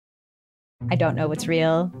I don't know what's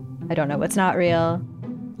real. I don't know what's not real.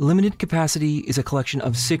 Limited Capacity is a collection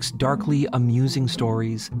of 6 darkly amusing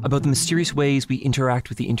stories about the mysterious ways we interact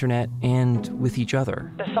with the internet and with each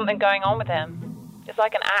other. There's something going on with him. It's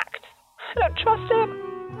like an act. I don't trust him.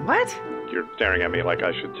 What? You're staring at me like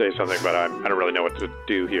I should say something, but I don't really know what to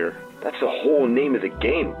do here. That's the whole name of the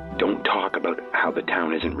game. Don't talk about how the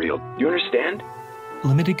town isn't real. You understand?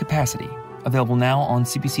 Limited Capacity. Available now on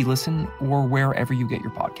CBC Listen or wherever you get your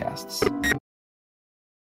podcasts.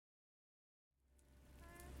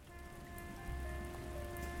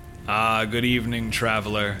 Good evening,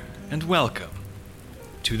 traveler, and welcome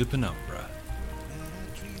to the Penumbra.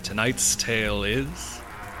 Tonight's tale is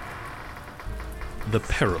The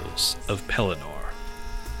Perils of Pellinore.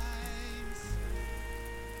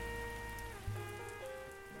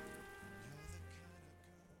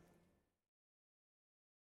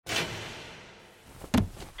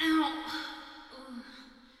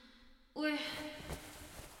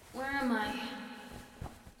 Where am I?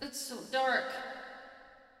 It's so dark.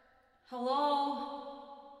 Hello?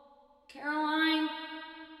 Caroline?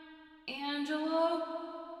 Angelo?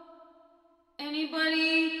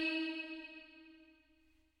 Anybody?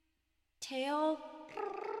 Tail?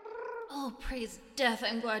 Oh, praise death,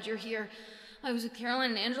 I'm glad you're here. I was with Caroline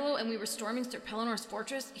and Angelo, and we were storming Sir Pellinore's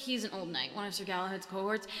fortress. He's an old knight, one of Sir Galahad's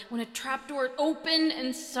cohorts, when a trapdoor opened,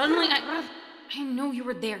 and suddenly I know you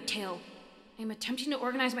were there, Tail. I am attempting to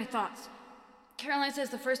organize my thoughts. Caroline says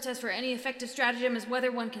the first test for any effective stratagem is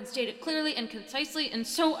whether one can state it clearly and concisely, and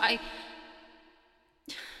so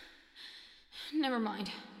Never mind.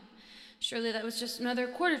 Surely that was just another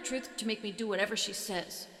quarter truth to make me do whatever she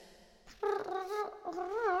says.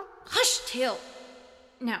 Hush, Tail!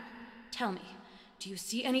 Now, tell me, do you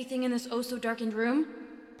see anything in this oh-so-darkened room?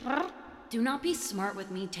 Do not be smart with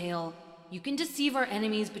me, Tail. You can deceive our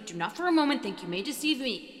enemies, but do not for a moment think you may deceive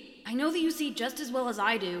me. I know that you see just as well as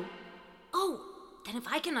I do. Oh, then if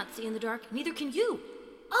I cannot see in the dark, neither can you.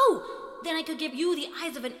 Oh, then I could give you the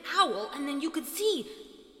eyes of an owl, and then you could see.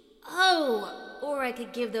 Oh, or I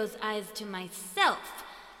could give those eyes to myself.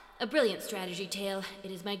 A brilliant strategy, Tail.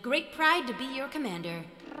 It is my great pride to be your commander.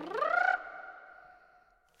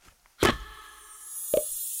 Ha!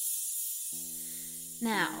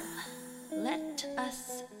 Now, let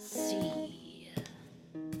us see.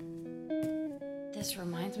 This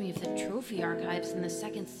reminds me of the trophy archives in the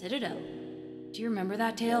second Citadel. Do you remember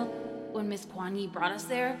that, Tail? When Miss Kuan Yi brought us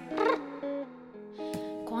there?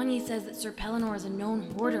 Kuan Yi says that Sir Pellinore is a known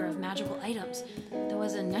hoarder of magical items, though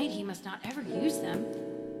as a knight he must not ever use them.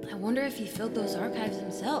 I wonder if he filled those archives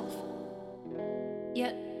himself.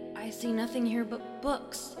 Yet, I see nothing here but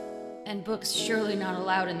books. And books surely not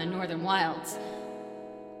allowed in the northern wilds.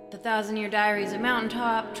 The Thousand-Year Diaries of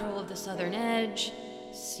Mountaintop, Troll of the Southern Edge,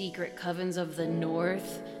 Secret Covens of the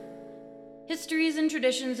North, Histories and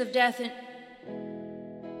Traditions of Death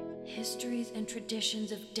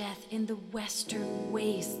in the Western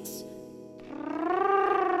Wastes.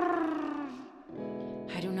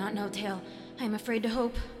 I do not know, Tail. I am afraid to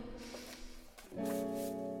hope.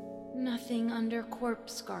 Nothing under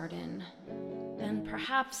Corpse Garden. Then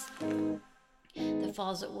perhaps the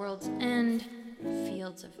Falls at World's End,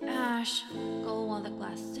 Fields of Ash, Golwall, the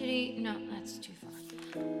Glass City. No, that's too far.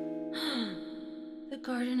 The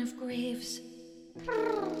Garden of Graves.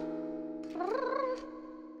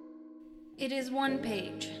 It is one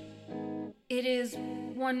page. It is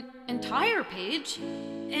one entire page,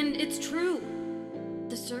 and it's true.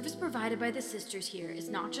 The service provided by the sisters here is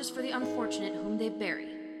not just for the unfortunate whom they bury.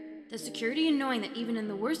 The security in knowing that even in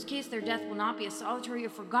the worst case their death will not be a solitary or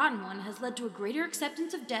forgotten one has led to a greater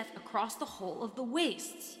acceptance of death across the whole of the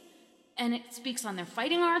wastes. And it speaks on their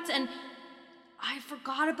fighting arts, and I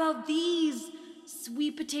forgot about these.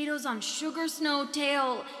 Sweet potatoes on sugar snow,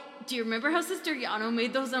 Tail. Do you remember how Sister Yano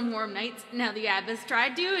made those on warm nights? Now the Abbess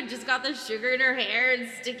tried to and just got the sugar in her hair and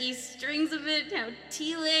sticky strings of it. How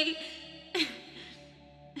Tile...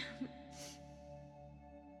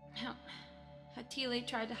 how Tile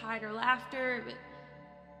tried to hide her laughter,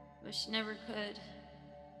 but she never could.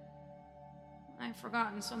 I've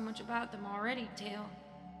forgotten so much about them already, Tail.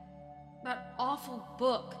 That awful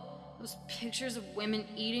book. Those pictures of women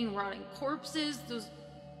eating rotting corpses, those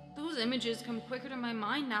images come quicker to my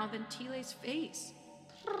mind now than Tile's face.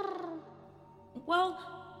 Well,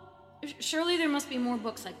 surely there must be more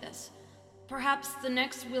books like this. Perhaps the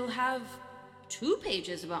next will have 2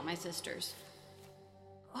 pages about my sisters.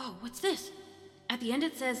 Oh, what's this? At the end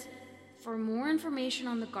it says, for more information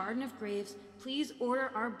on the Garden of Graves, please order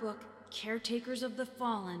our book, Caretakers of the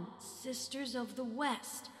Fallen, Sisters of the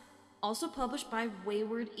West, also published by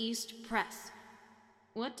Wayward East Press.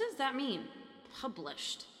 What does that mean?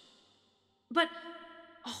 Published? But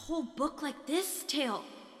a whole book like this tale,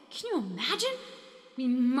 can you imagine? We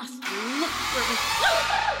must look for it.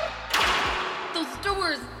 Those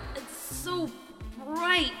doors, it's so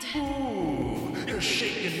bright. Ooh, you're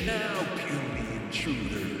shaking now, puny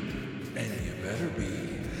intruder. And you better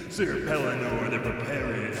be. Sir Pellinore the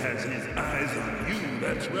Prepared has his eyes on you,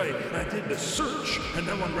 that's right. I did the search, and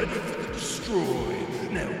now I'm ready for the destroy.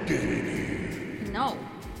 Now get in here. No.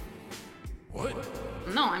 What?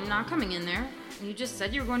 No, I'm not coming in there. You just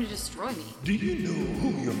said you were going to destroy me. Do you know who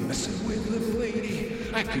you're messing with, little lady?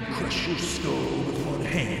 I could crush your skull with one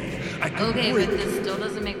hand. I could Okay, break but this still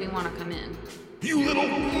doesn't make me want to come in. You little...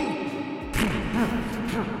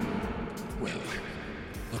 Well,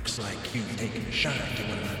 looks like you've taken a shine to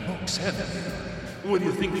one of my books, haven't you? What do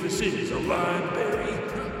you think this is, a library?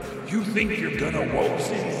 You think you're gonna waltz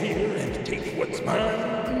in here and take what's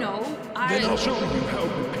mine? No, Then I'll show you how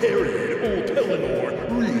prepared old Pellinore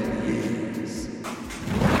really is.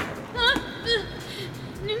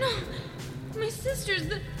 No, my sisters,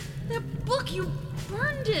 that book, you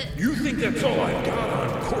burned it. You think that's all I've got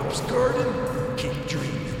on Corpse Garden? Keep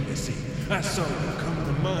dreaming, Missy. I saw you coming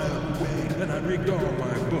a mile away, and I rigged all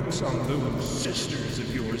my books on those sisters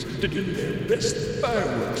of yours to do their best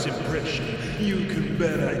fireworks impression. You can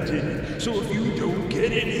bet I did. So if you don't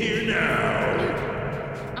get in here now...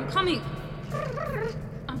 I'm coming.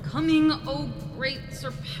 I'm coming, oh great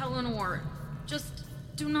Sir Pellinore. Just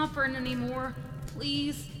do not burn anymore,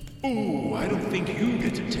 please. Oh, I don't think you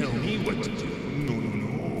get to tell me what to do.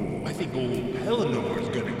 No. I think old Pellinore's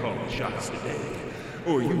gonna call the shots today.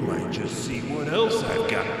 Or you might just see what else I've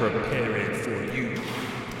got prepared for you.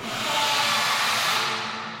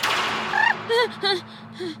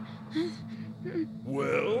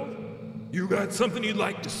 Well, you got something you'd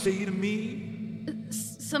like to say to me?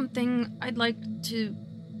 Something I'd like to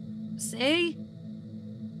say?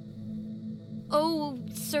 Oh,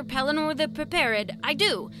 Sir Pellinore the Prepared, I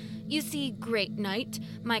do. You see, great knight,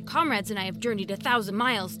 my comrades and I have journeyed 1,000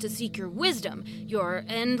 miles to seek your wisdom, your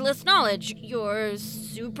endless knowledge, your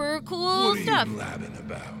super cool stuff. What are you blabbing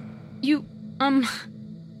about?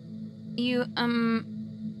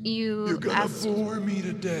 You're gonna bore me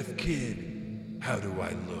to death, kid. How do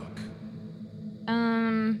I look?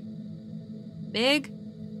 Big?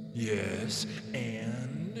 Yes,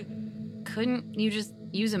 and... Couldn't you just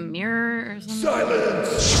use a mirror or something?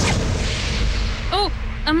 Silence! Oh,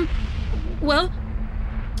 well,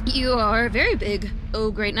 you are very big,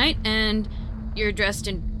 oh great knight, and you're dressed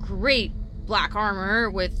in great black armor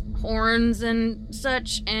with horns and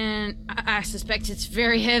such, and I suspect it's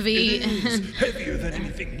very heavy. It is heavier than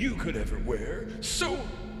anything you could ever wear, so...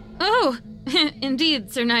 Oh,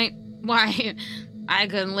 indeed, Sir Knight. Why, I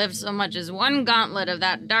couldn't lift so much as one gauntlet of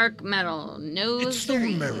that dark metal. No, It's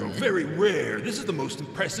stone marrow, very rare. This is the most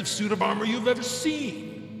impressive suit of armor you've ever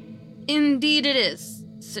seen. Indeed it is,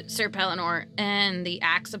 Sir Pellinore, and the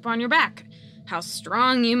axe upon your back. How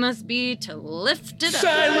strong you must be to lift it up.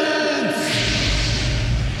 Silence!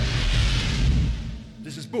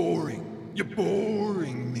 This is boring. You're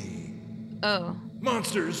boring me. Oh.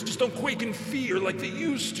 Monsters just don't quake in fear like they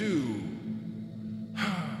used to.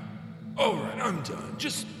 All right, I'm done.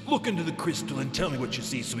 Just look into the crystal and tell me what you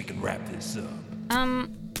see so we can wrap this up.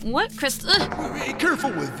 What crystal? Be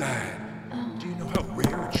careful with that. Do you know how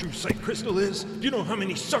rare a true sight crystal is? Do you know how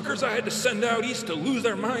many suckers I had to send out east to lose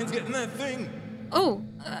their minds getting that thing? Oh,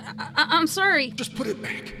 I'm sorry. Just put it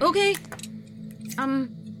back. Okay.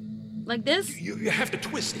 Like this? You have to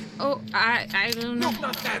twist it. Oh, I don't know. No,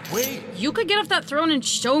 not that way. You could get off that throne and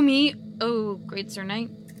show me. Oh, great Sir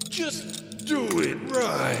Knight. Just do it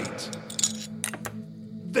right.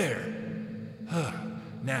 There.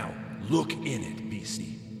 Now, look in it,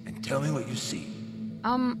 BC, and tell me what you see.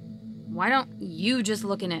 Why don't you just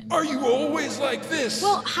look in it? Are you always like this?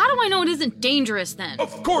 Well, how do I know it isn't dangerous then?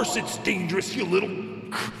 Of course it's dangerous, you little...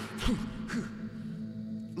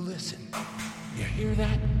 Listen, you hear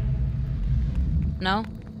that? No?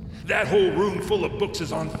 That whole room full of books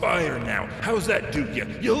is on fire now. How's that do you?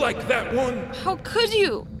 You like that one? How could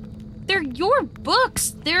you? They're your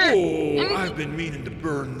books. They're... Oh, I've been meaning to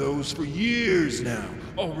burn those for years now.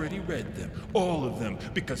 Already read them, all of them,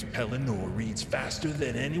 because Pellinore reads faster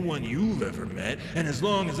than anyone you've ever met, and as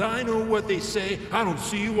long as I know what they say, I don't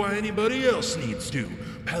see why anybody else needs to.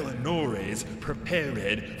 Pellinore's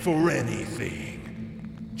prepared for anything.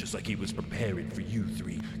 Just like he was prepared for you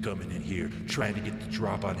three, coming in here, trying to get the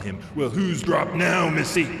drop on him. Well, who's dropped now,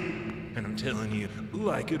 Missy? And I'm telling you,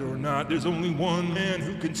 like it or not, there's only one man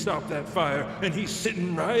who can stop that fire, and he's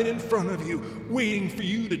sitting right in front of you, waiting for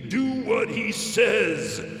you to do what he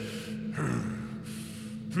says.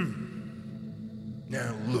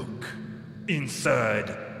 Now look. inside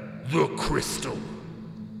the crystal.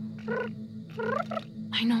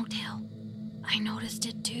 I know, Tail. I noticed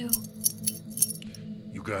it too.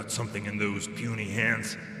 You got something in those puny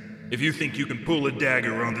hands? If you think you can pull a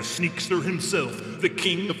dagger on the sneakster himself, the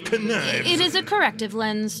king of connives... It is a corrective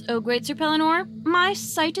lens, O great Sir Pellinore. My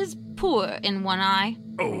sight is poor in one eye.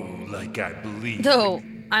 Oh, like I believe. Though,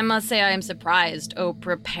 I must say I am surprised, O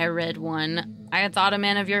prepared one. I had thought a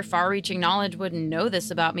man of your far-reaching knowledge would know this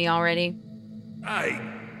about me already.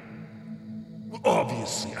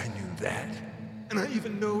 Obviously, I knew that. And I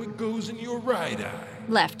even know it goes in your right eye.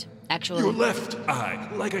 Left, actually. Your left eye,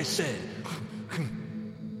 like I said.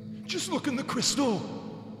 Just look in the crystal.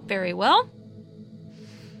 Very well.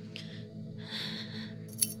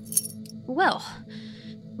 Well,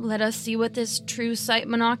 let us see what this true sight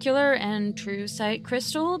monocular and true sight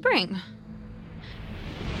crystal will bring.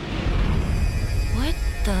 What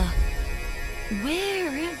the? Where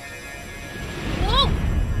am... Whoa!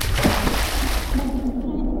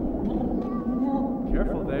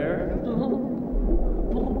 Careful there.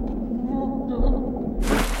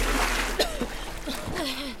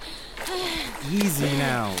 Easy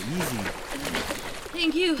now, easy.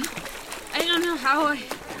 Thank you. I don't know how I...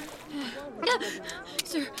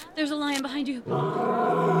 Sir, there's a lion behind you.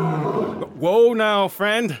 Whoa now,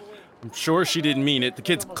 friend. I'm sure she didn't mean it. The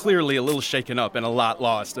kid's clearly a little shaken up and a lot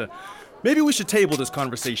lost. Maybe we should table this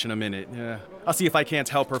conversation a minute. I'll see if I can't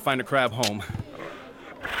help her find a crab home.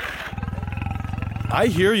 I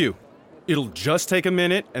hear you. It'll just take a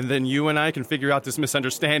minute, and then you and I can figure out this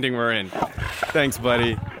misunderstanding we're in. Thanks,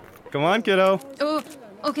 buddy. Come on, kiddo. Oh,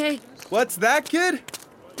 okay. What's that, kid?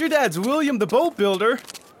 Your dad's William the boat builder.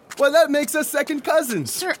 Well, that makes us second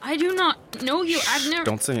cousins. Sir, I do not know you. I've never...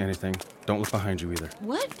 Don't say anything. Don't look behind you either.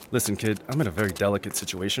 What? Listen, kid, I'm in a very delicate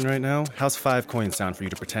situation right now. How's 5 coins sound for you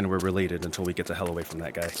to pretend we're related until we get the hell away from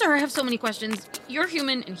that guy? Sir, I have so many questions. You're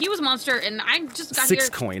human, and he was a monster, and I just got 6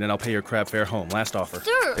 here... coin, and I'll pay your crab fare home. Last offer.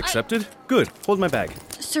 Sir, Accepted? Good. Hold my bag.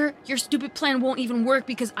 Sir, your stupid plan won't even work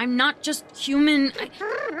because I'm not just human.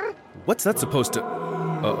 What's that supposed to...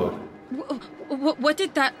 Uh-oh. What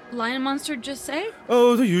did that lion monster just say?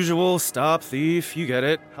 Oh, the usual. Stop, thief. You get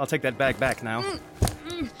it. I'll take that bag back now.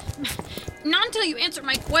 Not until you answer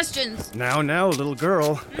my questions. Now, little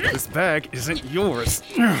girl. This bag isn't yours.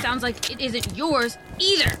 Sounds like it isn't yours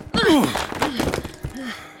either.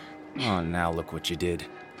 Oh, now look what you did.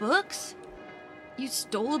 Books? You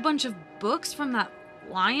stole a bunch of books from that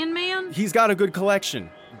lion man? He's got a good collection.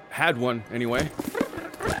 Had one, anyway.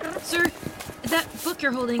 Sir, that book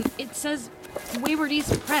you're holding, it says Wayward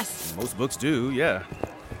East Press. Most books do, yeah.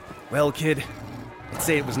 Well, kid, I'd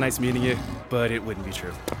say it was nice meeting you, but it wouldn't be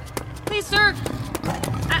true. Please, sir.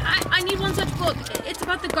 I need one such book. It's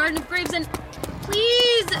about the Garden of Graves and...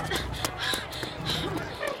 Please!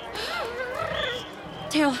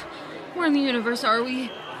 Tail, where in the universe are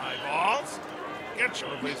we? Eyeballs? Get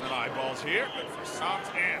your replacement eyeballs here, good for socks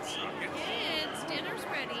and sockets. Kids, dinner's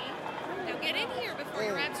ready. Now get in here before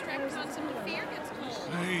your abstract response of fear gets cold.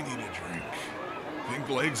 I need a drink. Think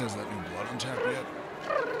Legs has that new blood on tap yet?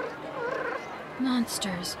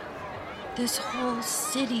 Monsters. This whole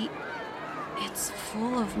city, it's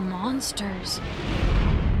full of monsters.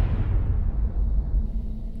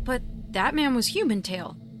 But that man was human,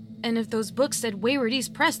 Tail. And if those books said Wayward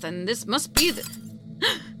East Press, then this must be the...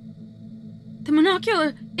 The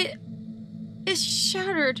monocular, it's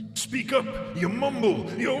shattered. Speak up, you mumble.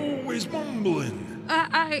 You're always mumbling.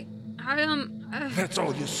 That's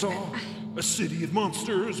all you saw? A city of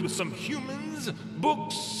monsters with some humans?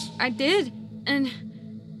 Books? I did, and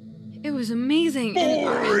it was amazing.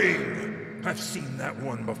 Boring! I've seen that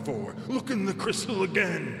one before. Look in the crystal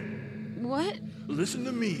again. What? Listen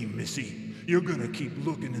to me, Missy. You're gonna keep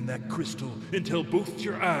looking in that crystal until both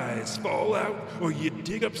your eyes fall out, or you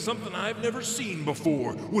dig up something I've never seen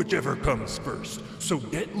before, whichever comes first. So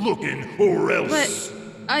get looking, or else... But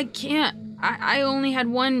I can't. I only had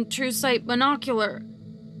one true sight binocular.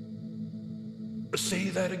 Say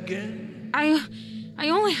that again? I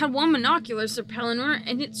only had one monocular, Sir Pellinore,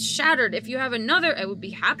 and it's shattered. If you have another, I would be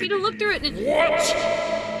happy to look through it and... What?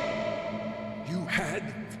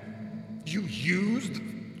 You used...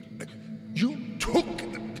 You took...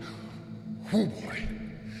 Oh boy.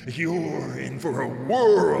 You're in for a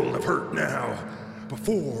world of hurt now.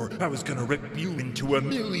 Before, I was gonna rip you into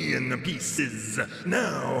 1,000,000 pieces.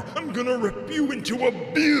 Now, I'm gonna rip you into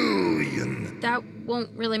 1,000,000,000. That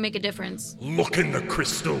won't really make a difference. Look in the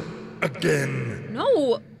crystal. Again.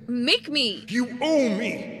 No, make me. You owe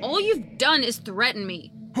me. All you've done is threaten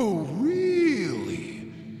me. Oh,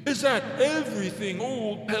 really? Is that everything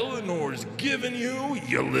old Pellinore's given you,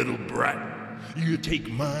 you little brat? You take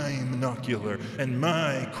my monocular and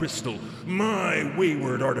my crystal, my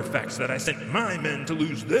wayward artifacts that I sent my men to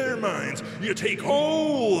lose their minds. You take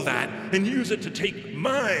all that and use it to take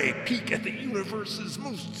my peek at the universe's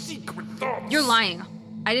most secret thoughts. You're lying.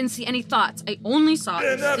 I didn't see any thoughts. I only saw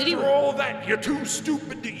And the city. after all that, you're too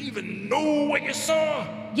stupid to even know what you saw?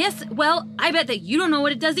 Yes, well, I bet that you don't know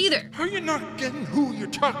what it does either. Are you not getting who you're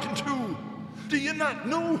talking to? Do you not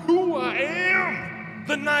know who I am?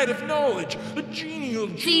 The Knight of Knowledge, the genial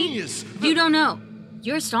genius. You don't know.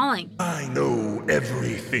 You're stalling. I know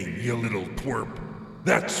everything, you little twerp.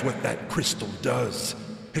 That's what that crystal does.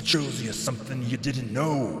 It shows you something you didn't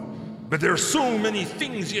know. But there are so many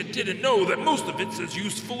things you didn't know that most of it's as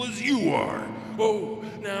useful as you are. Oh,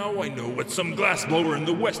 now I know what some glassblower in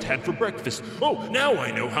the West had for breakfast. Oh, now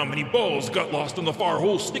I know how many balls got lost on the far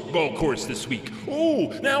hole stickball course this week. Oh,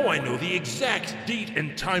 now I know the exact date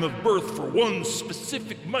and time of birth for one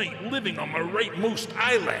specific mite living on my rightmost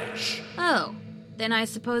eyelash. Oh, then I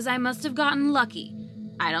suppose I must have gotten lucky.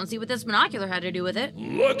 I don't see what this binocular had to do with it.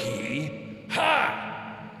 Lucky?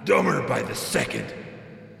 Ha! Dumber by the second.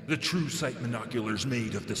 The true sight monocular's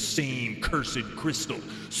made of the same cursed crystal.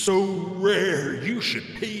 So rare, you should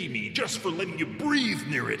pay me just for letting you breathe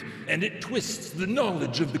near it. And it twists the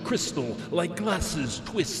knowledge of the crystal like glasses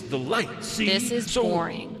twist the light, see? This is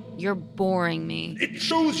boring. You're boring me. It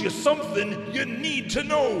shows you something you need to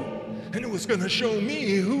know. And it was gonna show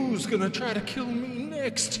me who's gonna try to kill me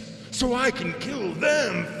next. So I can kill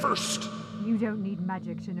them first. You don't need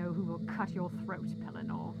magic to know who will cut your throat,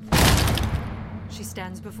 Pellinore. She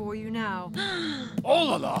stands before you now.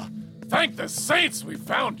 Olala! Thank the saints we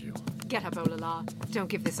found you! Get up, Olala. Don't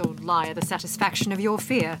give this old liar the satisfaction of your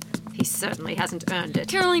fear. He certainly hasn't earned it.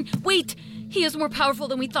 Caroline, wait! He is more powerful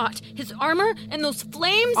than we thought. His armor and those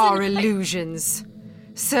flames are illusions.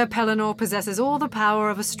 Sir Pellinore possesses all the power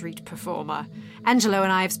of a street performer. Angelo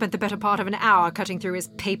and I have spent the better part of an hour cutting through his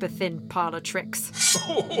paper-thin parlor tricks.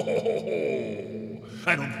 Oh,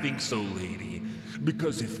 I don't think so, lady.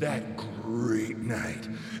 Because if that great knight,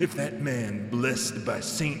 if that man blessed by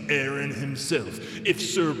Saint Aaron himself, if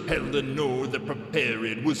Sir Pellinore the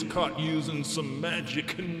Prepared was caught using some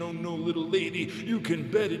magic, no, little lady, you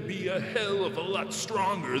can bet it'd be a hell of a lot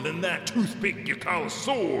stronger than that toothpick you call a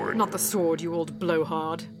sword. Not the sword, you old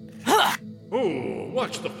blowhard. Oh,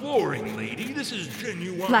 watch the flooring, lady. This is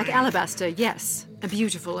genuine. Black alabaster, yes. A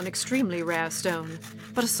beautiful and extremely rare stone.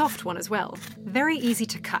 But a soft one as well. Very easy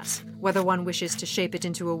to cut, whether one wishes to shape it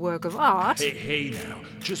into a work of art. Hey now.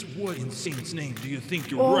 Just what in saint's name do you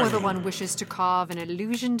think you're or writing? whether one wishes to carve an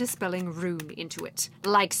illusion-dispelling rune into it.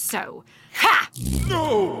 Like so. Ha!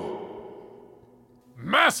 No!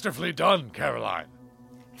 Masterfully done, Caroline.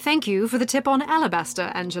 Thank you for the tip on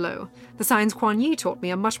alabaster, Angelo. The signs Kuan Yi taught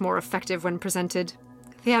me are much more effective when presented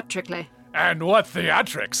theatrically. And what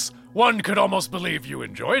theatrics? One could almost believe you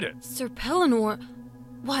enjoyed it. Sir Pellinore,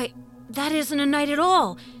 why, that isn't a knight at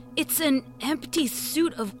all. It's an empty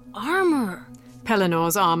suit of armor.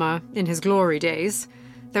 Pellinore's armor, in his glory days.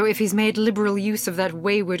 Though if he's made liberal use of that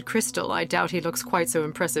wayward crystal, I doubt he looks quite so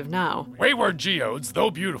impressive now. Wayward geodes, though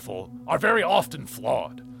beautiful, are very often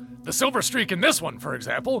flawed. The silver streak in this one, for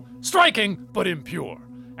example, striking but impure,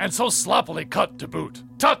 and so sloppily cut to boot.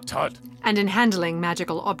 Tut-tut. And in handling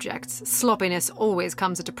magical objects, sloppiness always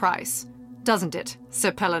comes at a price. Doesn't it,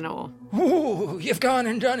 Sir Pellinore? Ooh, you've gone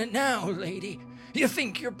and done it now, lady. You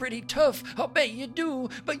think you're pretty tough, I'll bet you do,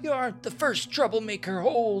 but you aren't the first troublemaker.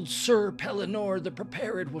 Old Sir Pellinore the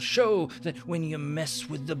Prepared will show that when you mess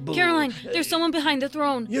with the bull... Caroline, there's someone behind the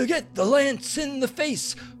throne. You get the lance in the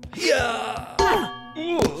face. Yeah!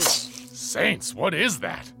 Saints, what is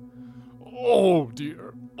that? Oh,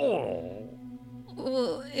 dear. Oh.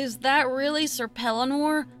 Is that really Sir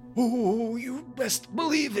Pellinore? Oh, you best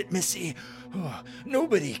believe it, missy. Oh,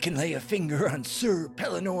 nobody can lay a finger on Sir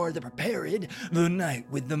Pellinore the Prepared, the knight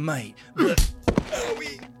with the might.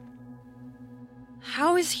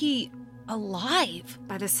 How is he alive?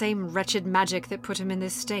 By the same wretched magic that put him in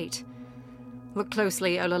this state. Look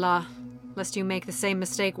closely, Olala, lest you make the same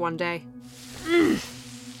mistake one day.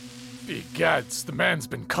 Egads, the man's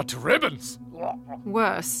been cut to ribbons.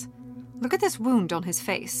 Worse. Look at this wound on his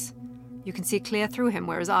face. You can see clear through him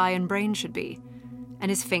where his eye and brain should be.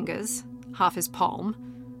 And his fingers, half his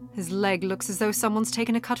palm. His leg looks as though someone's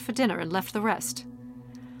taken a cut for dinner and left the rest.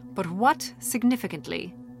 But what,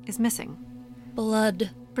 significantly, is missing?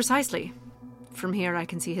 Blood. Precisely. From here I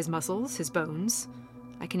can see his muscles, his bones.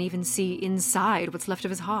 I can even see inside what's left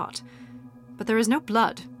of his heart. But there is no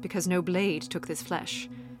blood, because no blade took this flesh.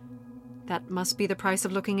 That must be the price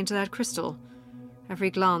of looking into that crystal.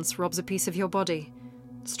 Every glance robs a piece of your body.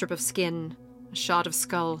 A strip of skin, a shard of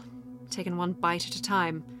skull, taken one bite at a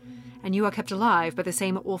time. And you are kept alive by the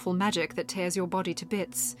same awful magic that tears your body to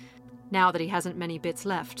bits. Now that he hasn't many bits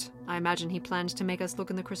left, I imagine he plans to make us look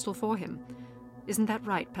in the crystal for him. Isn't that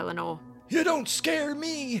right, Pellinore? You don't scare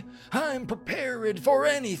me. I'm prepared for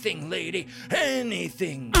anything, lady.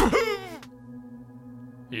 Anything.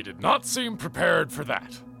 He did not seem prepared for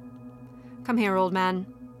that. Come here, old man.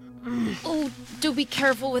 Oh, do be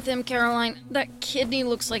careful with him, Caroline. That kidney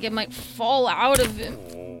looks like it might fall out of him.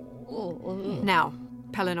 Now,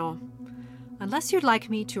 Pellinore, unless you'd like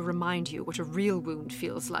me to remind you what a real wound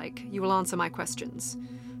feels like, you will answer my questions.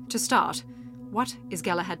 To start, what is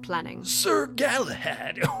Galahad planning? Sir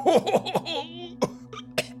Galahad?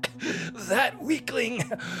 That weakling!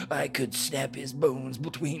 I could snap his bones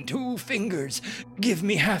between 2 fingers. Give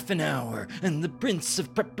me half an hour, and the Prince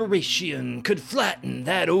of Preparation could flatten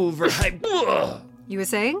that overhyped... You were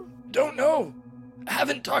saying? Don't know.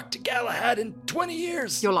 Haven't talked to Galahad in 20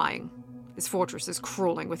 years. You're lying. His fortress is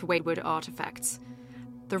crawling with wayward artifacts.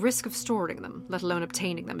 The risk of storing them, let alone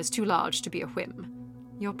obtaining them, is too large to be a whim.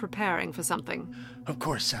 You're preparing for something. Of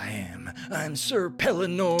course I am. I'm Sir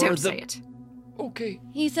Pellinore. Don't say it. Okay.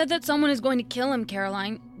 He said that someone is going to kill him,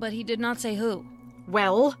 Caroline, but he did not say who.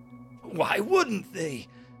 Well? Why wouldn't they?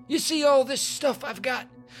 You see all this stuff I've got?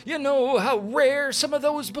 You know how rare some of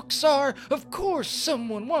those books are? Of course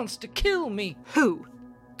someone wants to kill me. Who?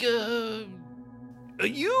 You.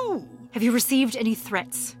 Have you received any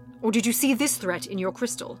threats? Or did you see this threat in your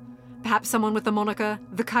crystal? Perhaps someone with the moniker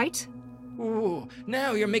The Kite? Oh,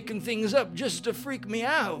 now you're making things up just to freak me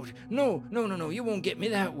out. No, you won't get me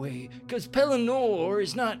that way. 'Cause Pellinore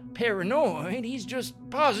is not paranoid, he's just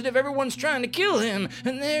positive everyone's trying to kill him,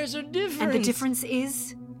 and there's a difference. And the difference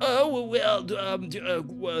is?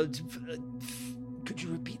 Could you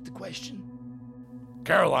repeat the question?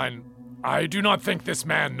 Caroline, I do not think this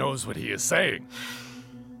man knows what he is saying.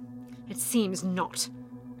 It seems not.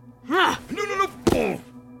 No.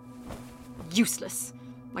 Useless.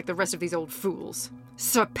 Like the rest of these old fools.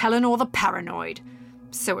 Sir Pellinore the Paranoid.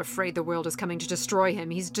 So afraid the world is coming to destroy him,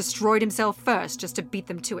 he's destroyed himself first just to beat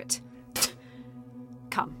them to it.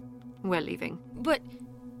 Come, we're leaving. But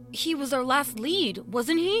he was our last lead,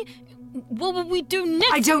 wasn't he? What will we do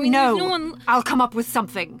next? I don't know. No one... I'll come up with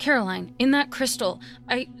something. Caroline, in that crystal,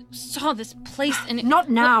 I saw this place and it... Not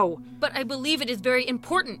now. But I believe it is very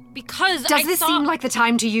important because Does this seem like the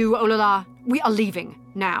time to you, Olala? We are leaving,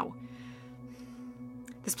 now.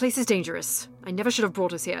 This place is dangerous. I never should have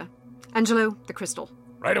brought us here. Angelo, the crystal.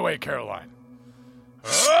 Right away, Caroline.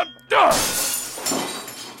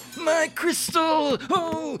 My crystal!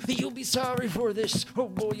 Oh, you'll be sorry for this. Oh,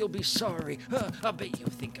 boy, you'll be sorry. I'll bet you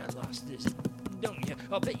think I lost this, don't you?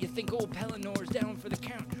 I'll bet you think old Pellinore's down for the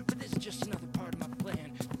count. But this is just another part of my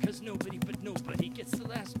plan. Because nobody but nobody gets the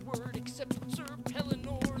last word except Sir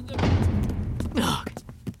Pellinore the... Ugh.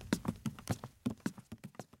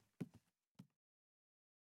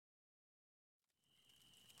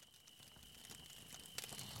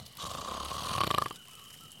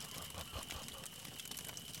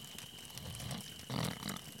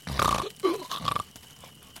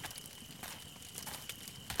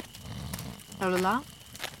 Olala,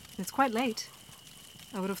 it's quite late.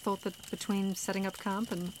 I would have thought that between setting up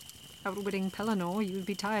camp and outwitting Pellinore, you would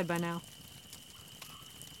be tired by now.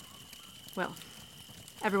 Well,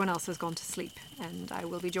 everyone else has gone to sleep, and I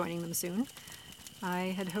will be joining them soon.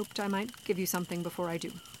 I had hoped I might give you something before I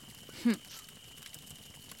do.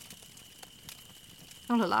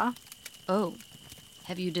 Olala. Oh,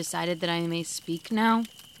 have you decided that I may speak now?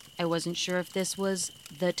 I wasn't sure if this was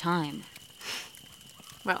the time.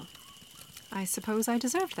 Well, I suppose I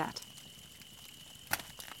deserved that.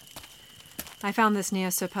 I found this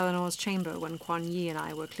near Sir Pellinore's chamber when Quan Yi and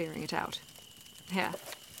I were clearing it out. Here.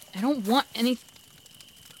 I don't want any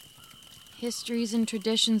histories and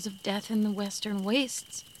traditions of death in the Western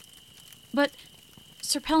Wastes. But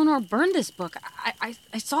Sir Pellinore burned this book. I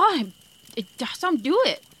saw him. I saw him do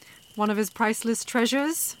it. One of his priceless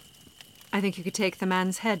treasures? I think you could take the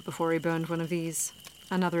man's head before he burned one of these.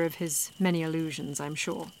 Another of his many illusions, I'm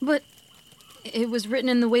sure. But it was written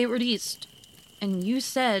in the Wayward East, and you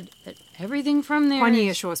said that everything from there... Quan Yi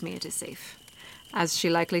assures me it is safe, as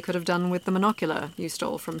she likely could have done with the monocular you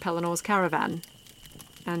stole from Pellinore's caravan,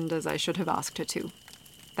 and as I should have asked her to.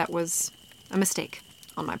 That was a mistake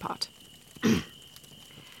on my part.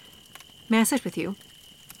 May I sit with you?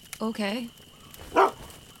 Okay.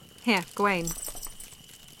 Here, Gawain.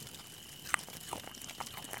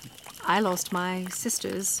 I lost my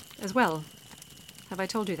sisters as well. Have I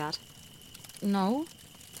told you that? No.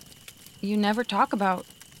 You never talk about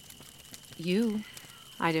you.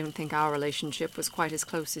 I don't think our relationship was quite as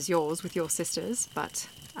close as yours with your sisters, but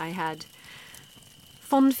I had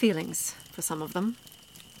fond feelings for some of them,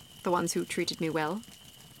 the ones who treated me well.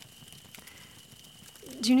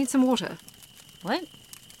 Do you need some water? What?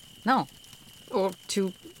 No. Or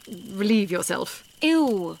to relieve yourself?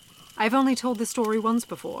 Ew! I've only told this story once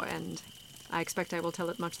before, and I expect I will tell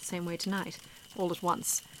it much the same way tonight, all at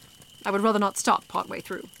once. I would rather not stop partway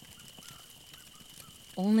through.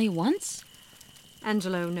 Only once?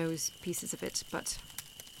 Angelo knows pieces of it, but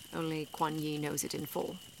only Kuan Yi knows it in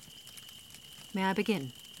full. May I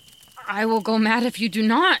begin? I will go mad if you do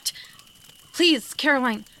not. Please,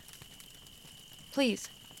 Caroline. Please.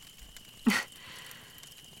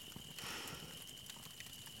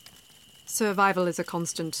 Survival is a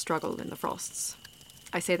constant struggle in the Frosts.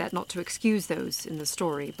 I say that not to excuse those in the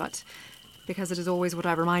story, but because it is always what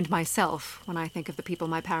I remind myself when I think of the people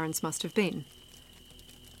my parents must have been.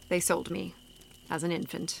 They sold me, as an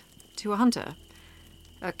infant, to a hunter,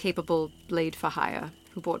 a capable blade for hire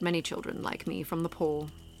who bought many children like me from the poor,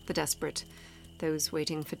 the desperate, those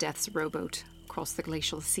waiting for death's rowboat across the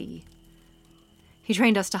glacial sea. He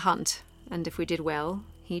trained us to hunt, and if we did well,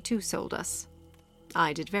 he too sold us.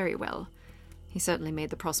 I did very well. He certainly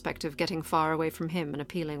made the prospect of getting far away from him an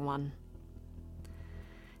appealing one.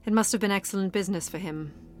 It must have been excellent business for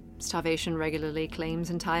him. Starvation regularly claims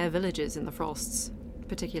entire villages in the Frosts,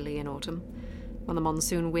 particularly in autumn, when the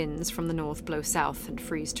monsoon winds from the north blow south and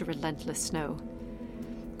freeze to relentless snow.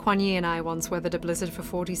 Kuan Yi and I once weathered a blizzard for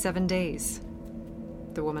 47 days.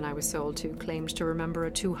 The woman I was sold to claimed to remember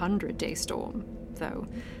a 200-day storm, though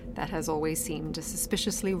that has always seemed a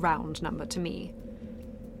suspiciously round number to me.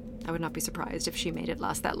 I would not be surprised if she made it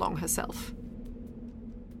last that long herself.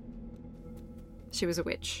 She was a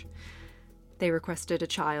witch. They requested a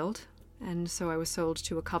child, and so I was sold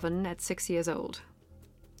to a coven at 6 years old.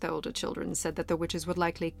 The older children said that the witches would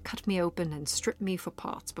likely cut me open and strip me for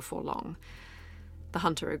parts before long. The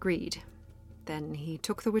hunter agreed. Then he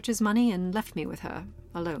took the witch's money and left me with her,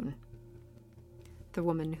 alone. The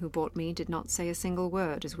woman who bought me did not say a single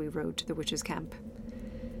word as we rode to the witch's camp.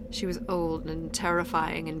 She was old and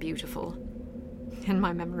terrifying and beautiful. In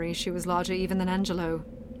my memory, she was larger even than Angelo,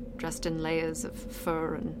 dressed in layers of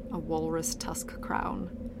fur and a walrus tusk crown.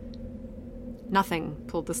 Nothing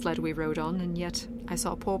pulled the sled we rode on, and yet I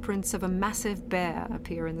saw paw prints of a massive bear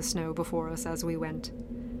appear in the snow before us as we went.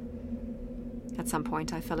 At some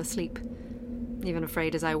point, I fell asleep. Even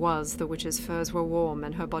afraid as I was, the witch's furs were warm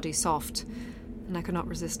and her body soft, and I could not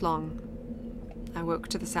resist long. I woke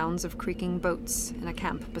to the sounds of creaking boats in a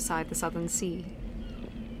camp beside the southern sea.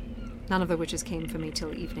 None of the witches came for me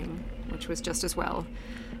till evening, which was just as well.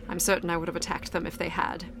 I'm certain I would have attacked them if they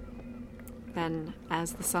had. Then,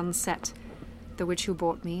 as the sun set, the witch who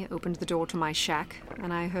bought me opened the door to my shack,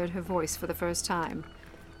 and I heard her voice for the first time.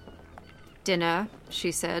 "Dinner,"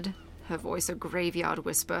 she said, her voice a graveyard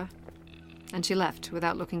whisper. And she left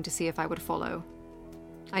without looking to see if I would follow.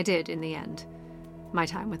 I did, in the end. My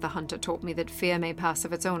time with the hunter taught me that fear may pass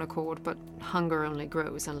of its own accord, but hunger only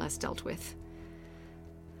grows unless dealt with.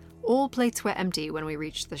 All plates were empty when we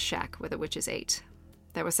reached the shack where the witches ate.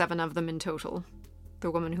 There were 7 of them in total.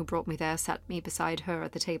 The woman who brought me there sat me beside her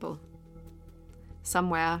at the table.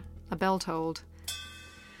 Somewhere, a bell tolled.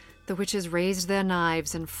 The witches raised their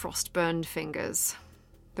knives and frost-burned fingers.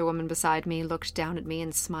 The woman beside me looked down at me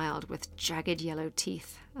and smiled with jagged yellow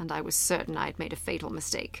teeth, and I was certain I'd made a fatal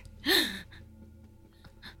mistake.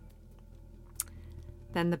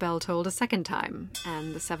 Then the bell tolled a second time,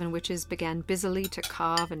 and the 7 witches began busily to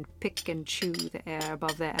carve and pick and chew the air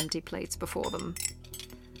above their empty plates before them.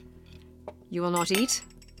 "You will not eat?"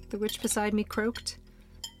 the witch beside me croaked.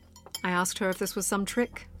 I asked her if this was some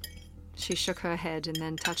trick. She shook her head and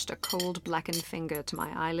then touched a cold, blackened finger to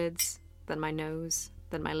my eyelids, then my nose,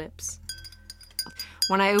 then my lips.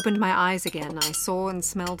 When I opened my eyes again, I saw and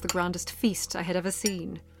smelled the grandest feast I had ever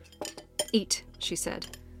seen. "Eat," she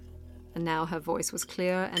said. And now her voice was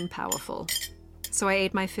clear and powerful. So I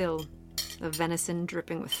ate my fill, of venison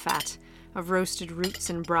dripping with fat, of roasted roots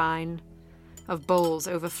and brine, of bowls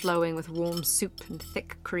overflowing with warm soup and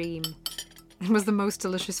thick cream. It was the most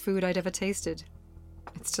delicious food I'd ever tasted.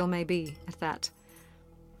 It still may be, at that.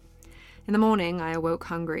 In the morning, I awoke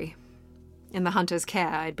hungry. In the hunter's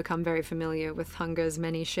care, I'd become very familiar with hunger's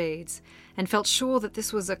many shades, and felt sure that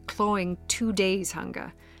this was a clawing 2 days'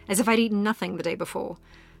 hunger, as if I'd eaten nothing the day before.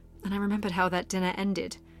 And I remembered how that dinner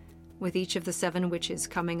ended, with each of the 7 witches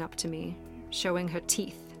coming up to me, showing her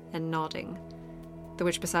teeth and nodding. The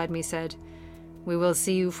witch beside me said, "We will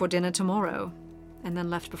see you for dinner tomorrow," and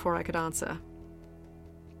then left before I could answer.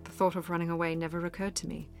 The thought of running away never occurred to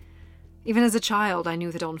me. Even as a child, I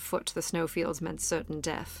knew that on foot the snowfields meant certain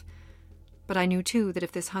death. But I knew too that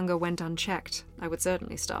if this hunger went unchecked, I would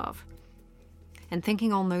certainly starve. And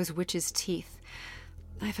thinking on those witches' teeth,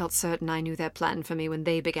 I felt certain I knew their plan for me when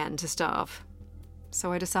they began to starve.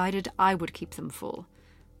 So I decided I would keep them full,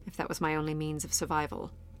 if that was my only means of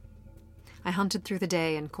survival. I hunted through the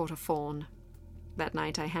day and caught a fawn. That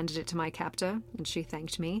night I handed it to my captor, and she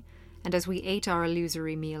thanked me, and as we ate our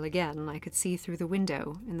illusory meal again, I could see through the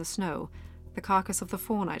window, in the snow, the carcass of the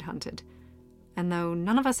fawn I'd hunted. And though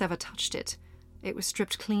none of us ever touched it, it was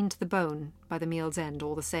stripped clean to the bone by the meal's end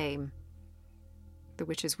all the same. The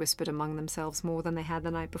witches whispered among themselves more than they had the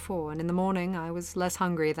night before, and in the morning I was less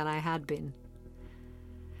hungry than I had been.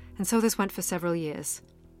 And so this went for several years.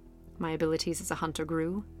 My abilities as a hunter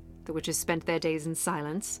grew. The witches spent their days in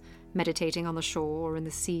silence, meditating on the shore or in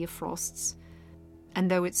the sea of frosts. And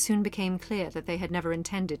though it soon became clear that they had never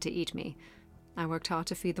intended to eat me, I worked hard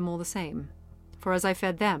to feed them all the same. For as I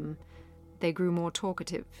fed them, they grew more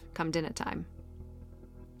talkative come dinner time.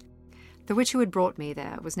 The witch who had brought me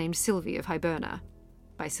there was named Sylvie of Hiberna.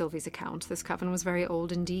 By Sylvie's account, this coven was very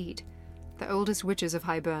old indeed. The oldest witches of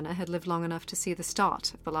Hiberna had lived long enough to see the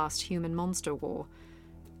start of the last human-monster war.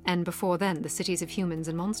 And before then, the cities of humans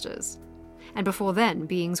and monsters. And before then,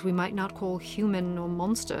 beings we might not call human or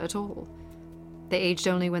monster at all. They aged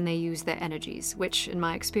only when they used their energies, which, in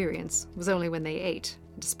my experience, was only when they ate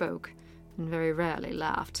and spoke, and very rarely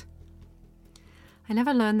laughed. I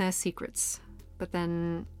never learned their secrets, but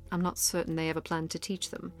then I'm not certain they ever planned to teach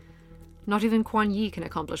them. Not even Kuan Yi can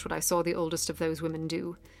accomplish what I saw the oldest of those women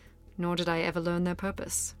do, nor did I ever learn their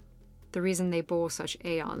purpose, the reason they bore such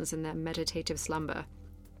aeons in their meditative slumber.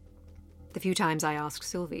 The few times I asked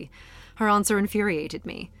Sylvie, her answer infuriated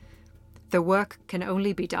me. The work can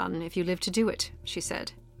only be done if you live to do it, she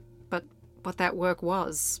said. But what that work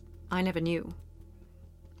was, I never knew.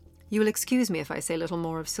 You will excuse me if I say little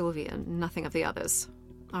more of Sylvie and nothing of the others.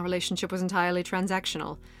 Our relationship was entirely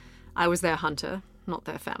transactional. I was their hunter, not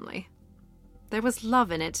their family. There was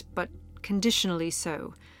love in it, but conditionally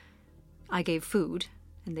so. I gave food,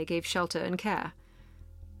 and they gave shelter and care.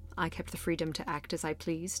 I kept the freedom to act as I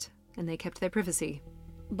pleased, and they kept their privacy.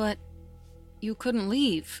 But you couldn't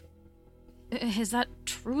leave. Is that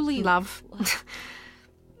truly love?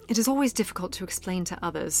 It is always difficult to explain to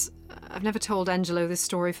others. I've never told Angelo this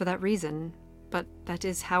story for that reason, but that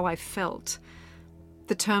is how I felt.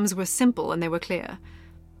 The terms were simple and they were clear.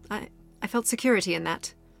 I felt security in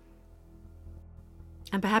that.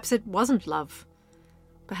 And perhaps it wasn't love.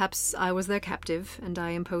 Perhaps I was their captive, and I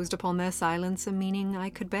imposed upon their silence a meaning I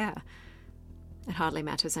could bear. It hardly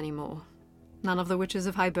matters anymore. None of the witches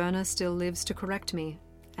of Hiberna still lives to correct me,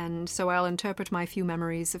 and so I'll interpret my few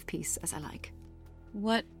memories of peace as I like.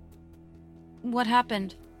 What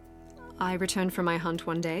happened? I returned from my hunt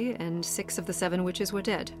one day, and 6 of the 7 witches were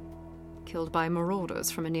dead, killed by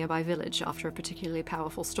marauders from a nearby village after a particularly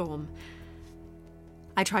powerful storm.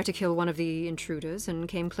 I tried to kill one of the intruders and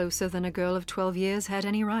came closer than a girl of 12 years had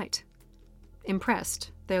any right.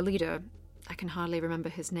 Impressed, their leader, I can hardly remember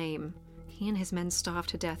his name, he and his men starved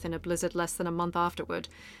to death in a blizzard less than a month afterward,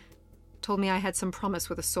 told me I had some promise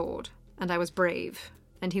with a sword, and I was brave,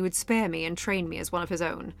 and he would spare me and train me as one of his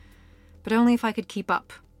own, but only if I could keep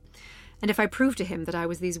up, and if I proved to him that I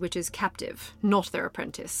was these witches' captive, not their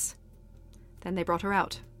apprentice. Then they brought her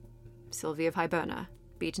out, Sylvie of Hiberna,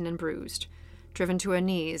 beaten and bruised, driven to her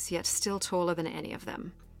knees, yet still taller than any of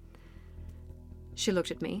them. She looked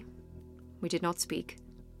at me. We did not speak,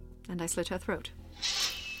 and I slit her throat.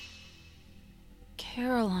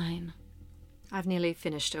 Caroline. I've nearly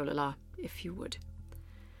finished, Olala, if you would.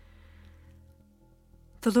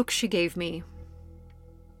 The look she gave me.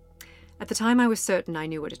 At the time I was certain I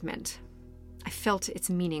knew what it meant. I felt its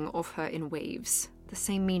meaning of her in waves, the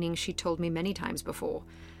same meaning she'd told me many times before.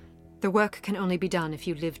 The work can only be done if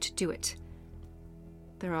you live to do it.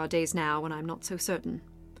 There are days now when I'm not so certain.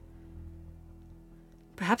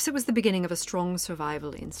 Perhaps it was the beginning of a strong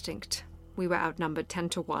survival instinct. We were outnumbered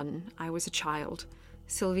 10-1. I was a child.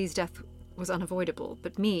 Sylvie's death was unavoidable,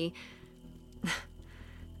 but me...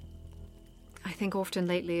 I think often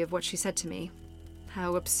lately of what she said to me.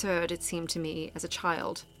 How absurd it seemed to me as a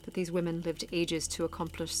child that these women lived ages to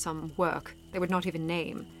accomplish some work they would not even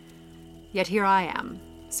name. Yet here I am,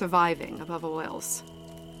 surviving above all else.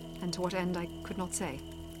 And to what end I could not say.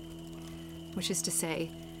 Which is to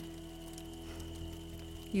say,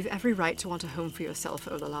 you've every right to want a home for yourself,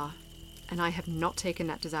 Olala, and I have not taken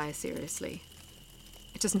that desire seriously.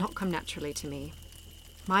 It does not come naturally to me.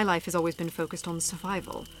 My life has always been focused on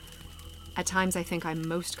survival. At times I think I'm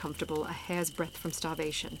most comfortable a hair's breadth from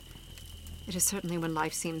starvation. It is certainly when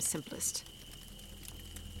life seems simplest.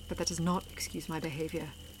 But that does not excuse my behavior.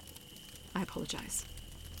 I apologize.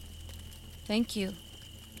 Thank you.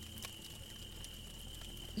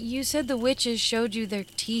 You said the witches showed you their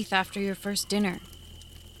teeth after your first dinner.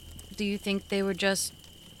 Do you think they were just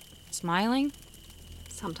smiling?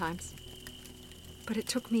 Sometimes. But it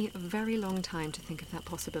took me a very long time to think of that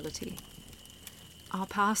possibility. Our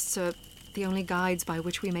pasts are the only guides by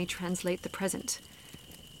which we may translate the present.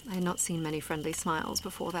 I had not seen many friendly smiles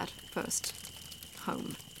before that first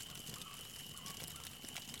home.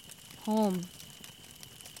 Home.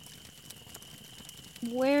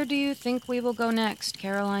 Where do you think we will go next,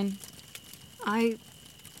 Caroline? I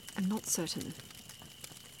am not certain.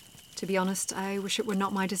 To be honest, I wish it were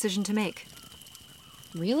not my decision to make.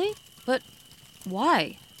 Really? But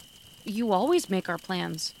why? You always make our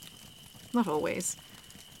plans. Not always.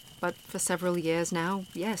 But for several years now,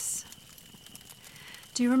 yes.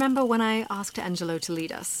 Do you remember when I asked Angelo to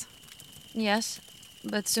lead us? Yes,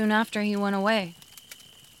 but soon after he went away.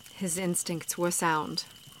 His instincts were sound,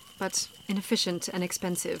 but inefficient and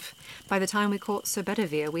expensive. By the time we caught Sir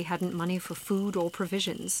Bedivere, we hadn't money for food or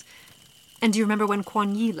provisions. And do you remember when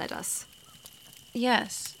Quan Yi led us?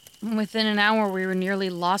 Yes. Within an hour, we were nearly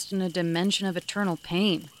lost in a dimension of eternal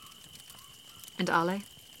pain. And Ale?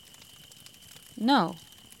 No.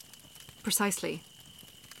 Precisely.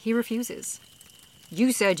 He refuses.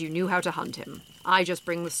 You said you knew how to hunt him. I just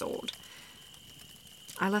bring the sword.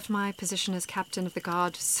 I left my position as captain of the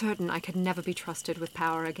guard, certain I could never be trusted with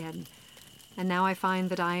power again. And now I find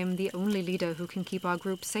that I am the only leader who can keep our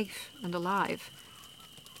group safe and alive.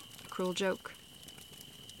 A cruel joke.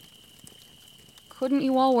 Couldn't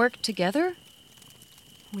you all work together?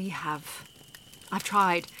 We have. I've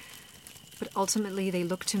tried. But ultimately they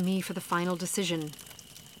look to me for the final decision.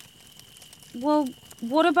 Well,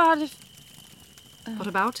 what about if... What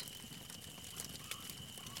about?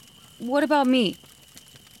 What about me?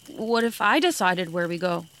 What if I decided where we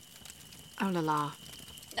go? Oh la la.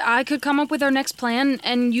 I could come up with our next plan,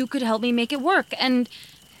 and you could help me make it work, and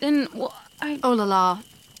then, well, Oh la la.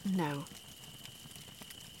 No.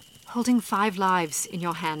 Holding 5 lives in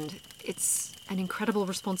your hand, it's an incredible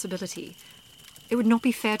responsibility. It would not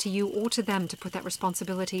be fair to you or to them to put that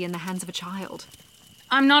responsibility in the hands of a child.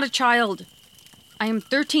 I'm not a child. I am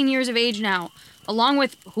 13 years of age now, along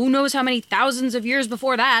with who knows how many thousands of years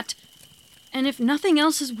before that. And if nothing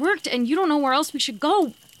else has worked and you don't know where else we should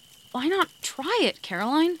go, why not try it,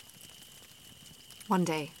 Caroline? One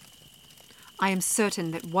day. I am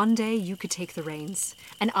certain that one day you could take the reins,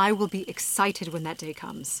 and I will be excited when that day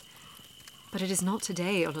comes. But it is not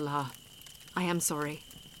today, Olala. I am sorry.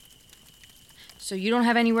 So you don't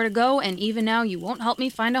have anywhere to go, and even now you won't help me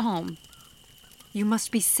find a home. You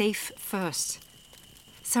must be safe first.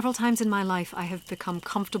 Several times in my life I have become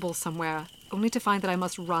comfortable somewhere, only to find that I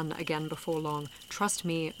must run again before long. Trust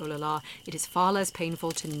me, Olala, it is far less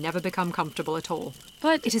painful to never become comfortable at all.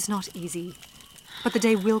 But... It is not easy. But the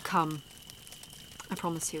day will come. I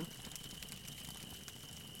promise you.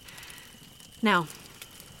 Now,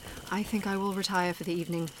 I think I will retire for the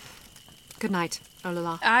evening. Good night,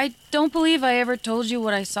 Olala. I don't believe I ever told you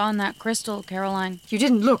what I saw in that crystal, Caroline. You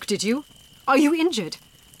didn't look, did you? Are you injured?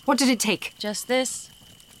 What did it take? Just this.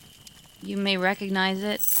 You may recognize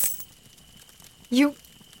it. You...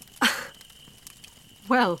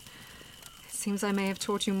 Well, it seems I may have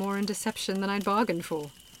taught you more in deception than I'd bargained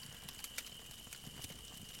for.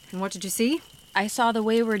 And what did you see? I saw the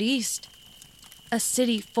Wayward East. A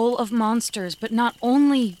city full of monsters, but not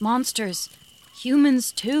only monsters,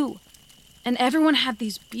 humans too. And everyone had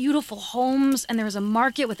these beautiful homes, and there was a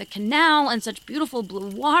market with a canal and such beautiful blue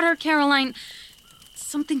water, Caroline.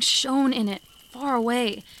 Something shone in it, far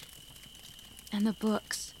away. And the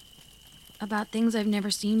books. About things I've never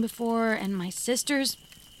seen before, and my sisters,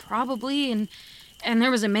 probably, and there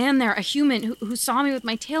was a man there, a human, who saw me with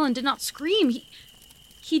my tail and did not scream.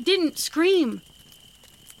 He didn't scream.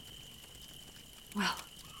 Well,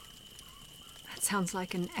 that sounds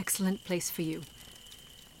like an excellent place for you.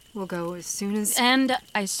 We'll go as soon as... And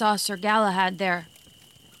I saw Sir Galahad there.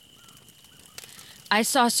 I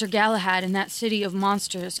saw Sir Galahad in that city of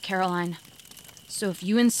monsters, Caroline. So if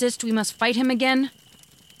you insist we must fight him again,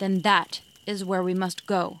 then that is where we must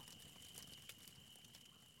go.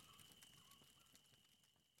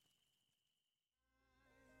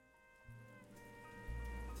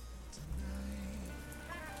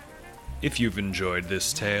 If you've enjoyed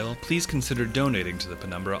this tale, please consider donating to the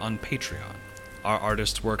Penumbra on Patreon. Our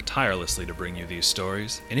artists work tirelessly to bring you these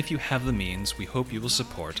stories, and if you have the means, we hope you will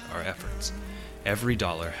support our efforts. Every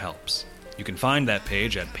dollar helps. You can find that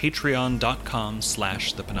page at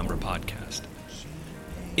patreon.com/thpenumbrapodcast.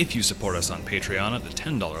 If you support us on Patreon at the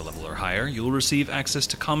 $10 level or higher, you'll receive access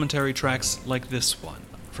to commentary tracks like this one.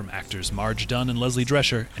 from actors Marge Dunn and Leslie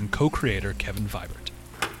Drescher and co-creator Kevin Vibert.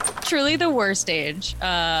 Truly the worst age,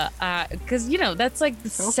 because that's like the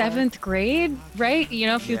seventh grade, right?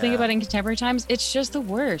 If you think about it in contemporary times, it's just the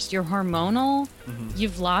worst. You're hormonal.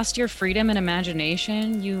 You've lost your freedom and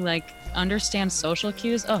imagination. You understand social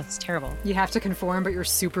cues. Oh, it's terrible. You have to conform, but you're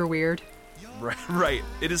super weird. Right.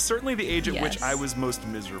 It is certainly the age at which I was most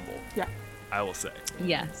miserable. Yeah, I will say.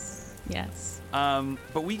 Yes.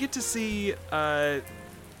 But we get to see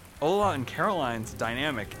Ola and Caroline's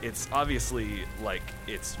dynamic. It's obviously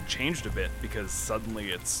it's changed a bit because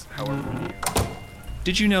suddenly it's however many.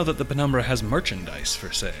 Did you know that the Penumbra has merchandise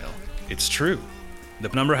for sale? It's true. The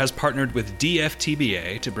Penumbra has partnered with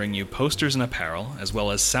DFTBA to bring you posters and apparel, as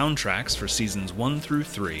well as soundtracks for seasons 1 through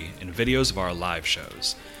 3 and videos of our live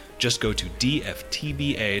shows. Just go to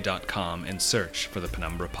dftba.com and search for the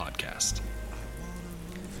Penumbra Podcast.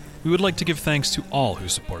 We would like to give thanks to all who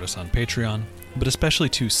support us on Patreon, but especially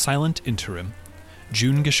to Silent Interim,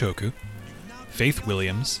 June Gishoku, Faith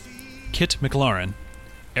Williams, Kit McLaurin,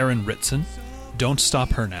 Aaron Ritson, Don't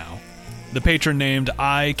Stop Her Now. The patron named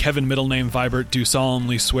I, Kevin middle name Vibert, do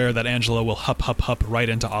solemnly swear that Angela will hup right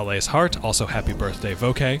into Ale's heart. Also happy birthday,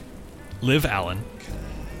 Voke. Liv Allen,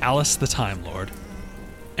 Alice the Time Lord,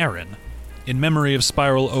 Aaron, in memory of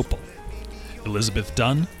Spiral Opal, Elizabeth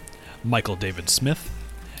Dunn, Michael David Smith.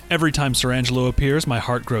 Every time Sir Angelo appears, my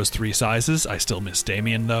heart grows 3 sizes. I still miss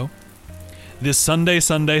Damien, though. This Sunday,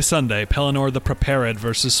 Pellinore the Prepared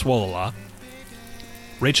versus Swolala.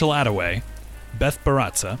 Rachel Attaway, Beth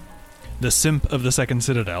Baratza, the Simp of the Second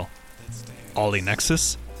Citadel, Ollie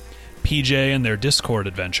Nexus, PJ and their Discord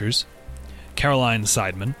adventures, Caroline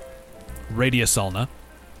Seidman, Radia Sulna.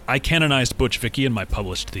 I canonized Butch Vicky in my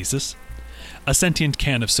published thesis. A sentient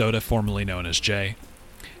can of soda formerly known as J.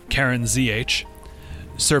 Karen ZH.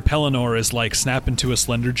 Sir Pellinore is like Snap into a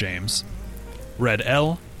Slender James. Red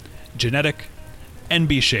L. Genetic.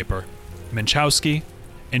 NB Shaper. Minchowski.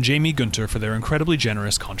 And Jamie Gunter for their incredibly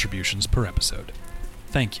generous contributions per episode.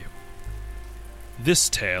 Thank you. This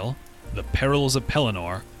tale, The Perils of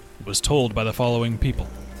Pellinore, was told by the following people.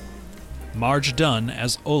 Marge Dunn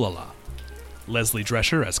as Olala. Leslie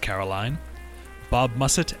Drescher as Caroline, Bob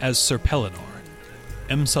Mussett as Sir Pellinore,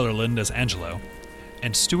 M. Sutherland as Angelo,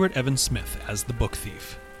 and Stuart Evan Smith as the Book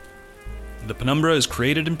Thief. The Penumbra is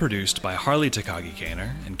created and produced by Harley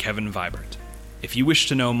Takagi-Kaner and Kevin Vibert. If you wish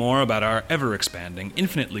to know more about our ever-expanding,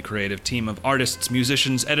 infinitely creative team of artists,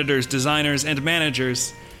 musicians, editors, designers, and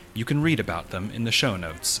managers, you can read about them in the show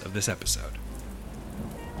notes of this episode.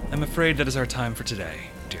 I'm afraid that is our time for today,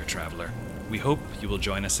 dear traveler. We hope you will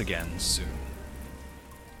join us again soon.